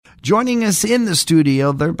Joining us in the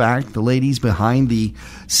studio, they're back, the ladies behind the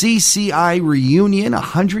CCI reunion,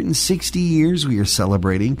 160 years we are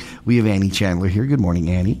celebrating. We have Annie Chandler here. Good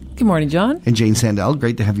morning, Annie. Good morning, John. And Jane Sandell,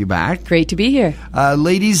 great to have you back. Great to be here.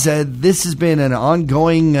 Ladies, this has been an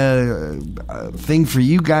ongoing thing for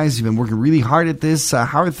you guys. You've been working really hard at this.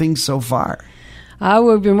 How are things so far?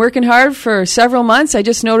 We've been working hard for several months. I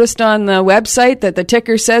just noticed on the website that the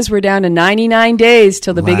ticker says we're down to 99 days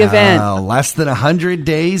till the big event. Wow, less than 100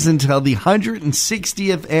 days until the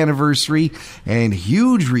 160th anniversary and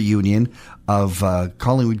huge reunion of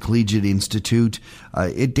Collingwood Collegiate Institute.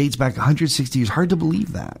 It dates back 160 years. Hard to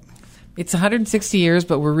believe that. It's 160 years,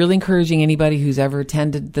 but we're really encouraging anybody who's ever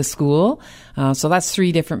attended the school. So that's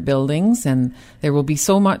 3 different buildings, and there will be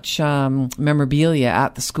so much memorabilia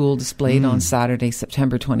at the school displayed on Saturday,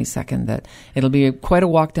 September 22nd, that it'll be quite a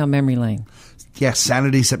walk down memory lane. Yes,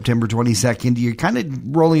 Saturday, September 22nd. You're kind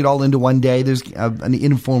of rolling it all into one day. There's an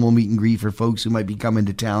informal meet and greet for folks who might be coming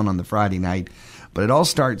to town on the Friday night. But it all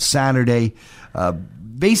starts Saturday.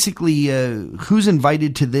 Basically, who's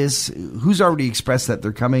invited to this? Who's already expressed that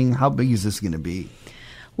they're coming? How big is this going to be?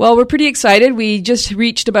 Well, we're pretty excited. We just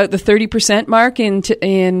reached about the 30% mark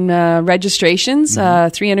in registrations,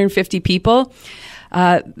 350 people.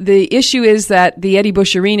 The issue is that the Eddie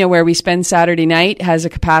Bush Arena, where we spend Saturday night, has a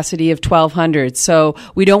capacity of 1,200. So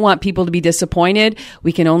we don't want people to be disappointed.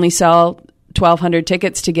 We can only sell 1,200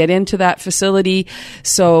 tickets to get into that facility.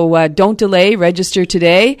 So don't delay. Register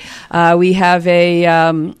today. We have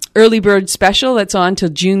a early bird special that's on till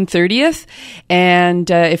June 30th.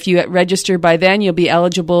 And if you register by then, you'll be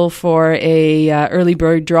eligible for a early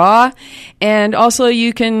bird draw. And also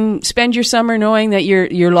you can spend your summer knowing that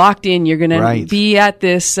you're locked in. You're going to be at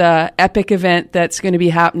this epic event that's going to be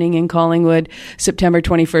happening in Collingwood September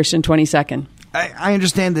 21st and 22nd. I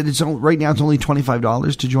understand that right now it's only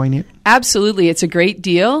 $25 to join in. Absolutely. It's a great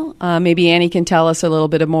deal. Maybe Annie can tell us a little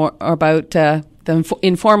bit more about the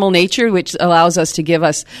informal nature, which allows us to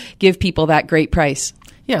give people that great price.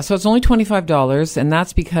 Yeah, so it's only $25, and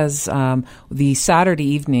that's because the Saturday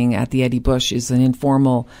evening at the Eddie Bush is an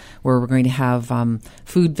informal where we're going to have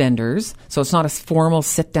food vendors. So it's not a formal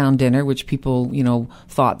sit-down dinner, which people,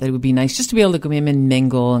 thought that it would be nice just to be able to come in and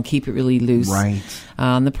mingle and keep it really loose. Right.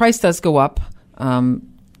 The price does go up.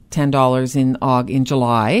 $10 in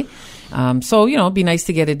July. So, it'd be nice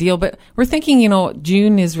to get a deal. But we're thinking,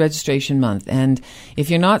 June is registration month. And if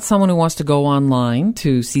you're not someone who wants to go online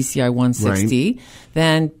to CCI 160,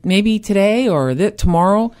 then maybe today or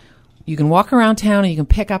tomorrow, you can walk around town and you can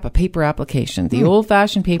pick up a paper application, the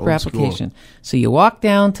old-fashioned paper application. So you walk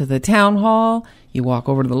down to the town hall, you walk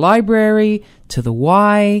over to the library, to the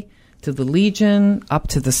Y, to the Legion, up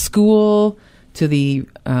to the school, to the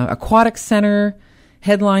aquatic center,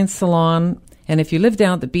 Headline Salon. And if you live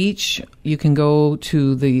down at the beach, you can go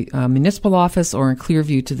to the municipal office or in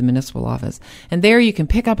Clearview to the municipal office. And there you can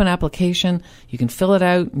pick up an application, you can fill it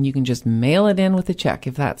out, and you can just mail it in with a check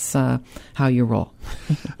if that's how you roll.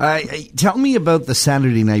 Tell me about the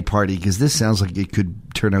Saturday night party, because this sounds like it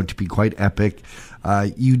could turn out to be quite epic.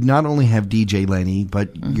 You not only have DJ Lenny,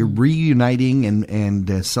 but you're reuniting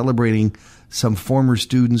and celebrating some former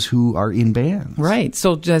students who are in bands. Right.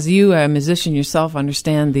 So as you, a musician yourself,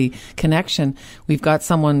 understand the connection, we've got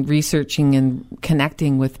someone researching and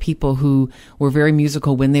connecting with people who were very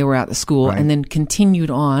musical when they were at the school and then continued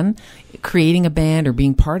on creating a band or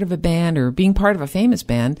being part of a band or being part of a famous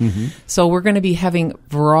band. So we're going to be having a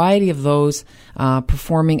variety of those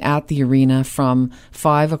performing at the arena from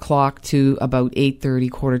 5 o'clock to about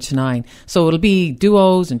 8:30, 8:45. So it'll be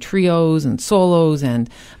duos and trios and solos and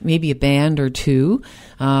maybe a band or two.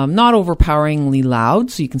 Not overpoweringly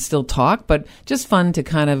loud, so you can still talk, but just fun to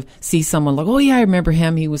kind of see someone like, oh yeah, I remember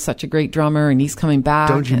him. He was such a great drummer and he's coming back.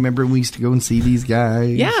 Don't you remember when we used to go and see these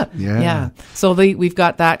guys? Yeah. So we've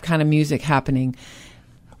got that kind of music happening.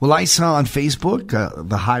 Well, I saw on Facebook,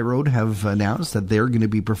 the High Road have announced that they're going to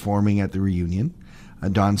be performing at the reunion.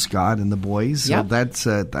 Don Scott and the boys. So that's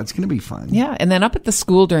going to be fun. Yeah. And then up at the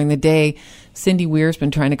school during the day, Cindy Weir's been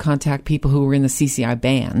trying to contact people who were in the CCI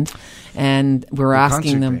band, and we're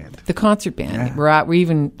asking them the concert band. Yeah. We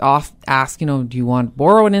even ask, do you want to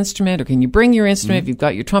borrow an instrument or can you bring your instrument if you've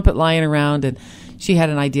got your trumpet lying around? And she had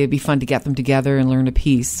an idea. It'd be fun to get them together and learn a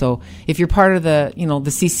piece. So if you're part of the, the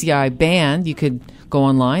CCI band, you could go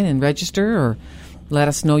online and register or let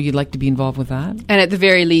us know you'd like to be involved with that. And at the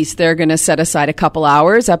very least, they're going to set aside a couple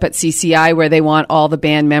hours up at CCI where they want all the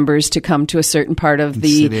band members to come to a certain part of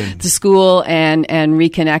the school and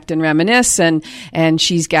reconnect and reminisce. And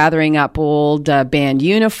she's gathering up old band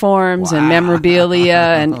uniforms and memorabilia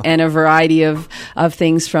and a variety of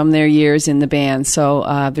things from their years in the band.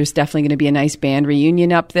 So there's definitely going to be a nice band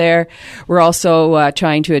reunion up there. We're also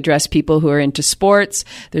trying to address people who are into sports.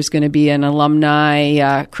 There's going to be an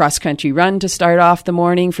alumni cross-country run to start off the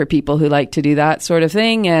morning for people who like to do that sort of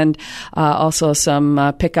thing, and also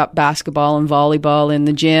some pickup basketball and volleyball in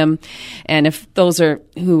the gym. And if those are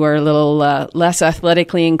who are a little less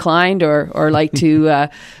athletically inclined or like to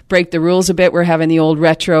break the rules a bit, we're having the old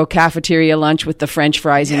retro cafeteria lunch with the French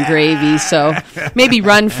fries and gravy. So maybe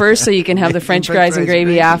run first so you can have the French fries and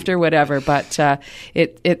gravy after, whatever. But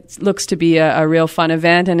it looks to be a real fun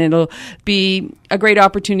event, and it'll be a great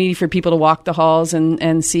opportunity for people to walk the halls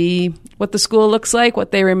and see what the school looks like,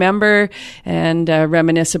 what they remember, and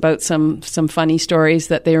reminisce about some funny stories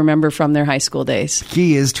that they remember from their high school days. The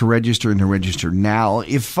key is to register and to register now.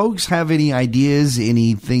 If folks have any ideas,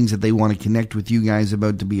 any things that they want to connect with you guys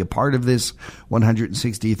about to be a part of this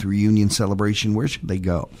 160th reunion celebration, where should they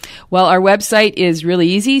go? Well, our website is really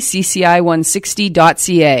easy,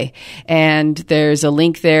 cci160.ca, and there's a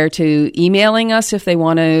link there to emailing us if they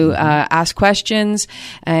want to ask questions.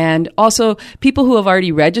 And also, people who have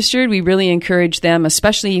already registered, we really encourage them,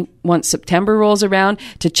 especially once September rolls around,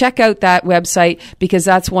 to check out that website, because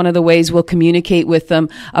that's one of the ways we'll communicate with them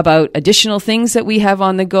about additional things that we have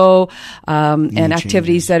on the go, and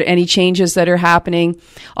activities any changes that are happening.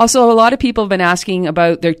 Also, a lot of people have been asking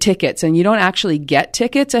about their tickets, and you don't actually get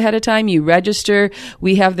tickets ahead of time. You register,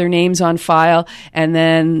 we have their names on file, and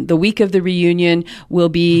then the week of the reunion, we'll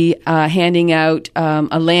be handing out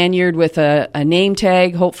a lanyard with a name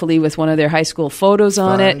tag, hopefully with one of their high school photos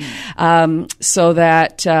on it, so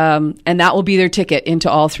that and that will be their ticket into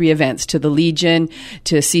all three events, to the Legion,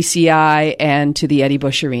 to CCI, and to the Eddie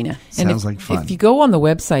Bush Arena. Sounds like fun. If you go on the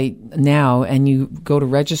website now and you go to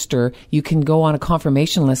register, you can go on a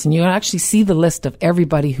confirmation list, and you actually see the list of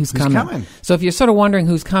everybody who's coming. So if you're sort of wondering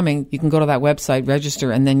who's coming, you can go to that website,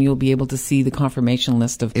 register, and then you'll be able to see the confirmation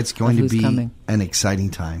list of It's going who's to be coming. An exciting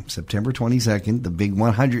time. September 22nd, the big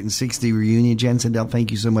 160 reunion. Jen Sandell,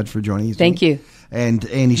 thank you so much for joining us. Thank you. And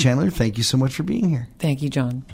Andy Chandler, thank you so much for being here. Thank you, John.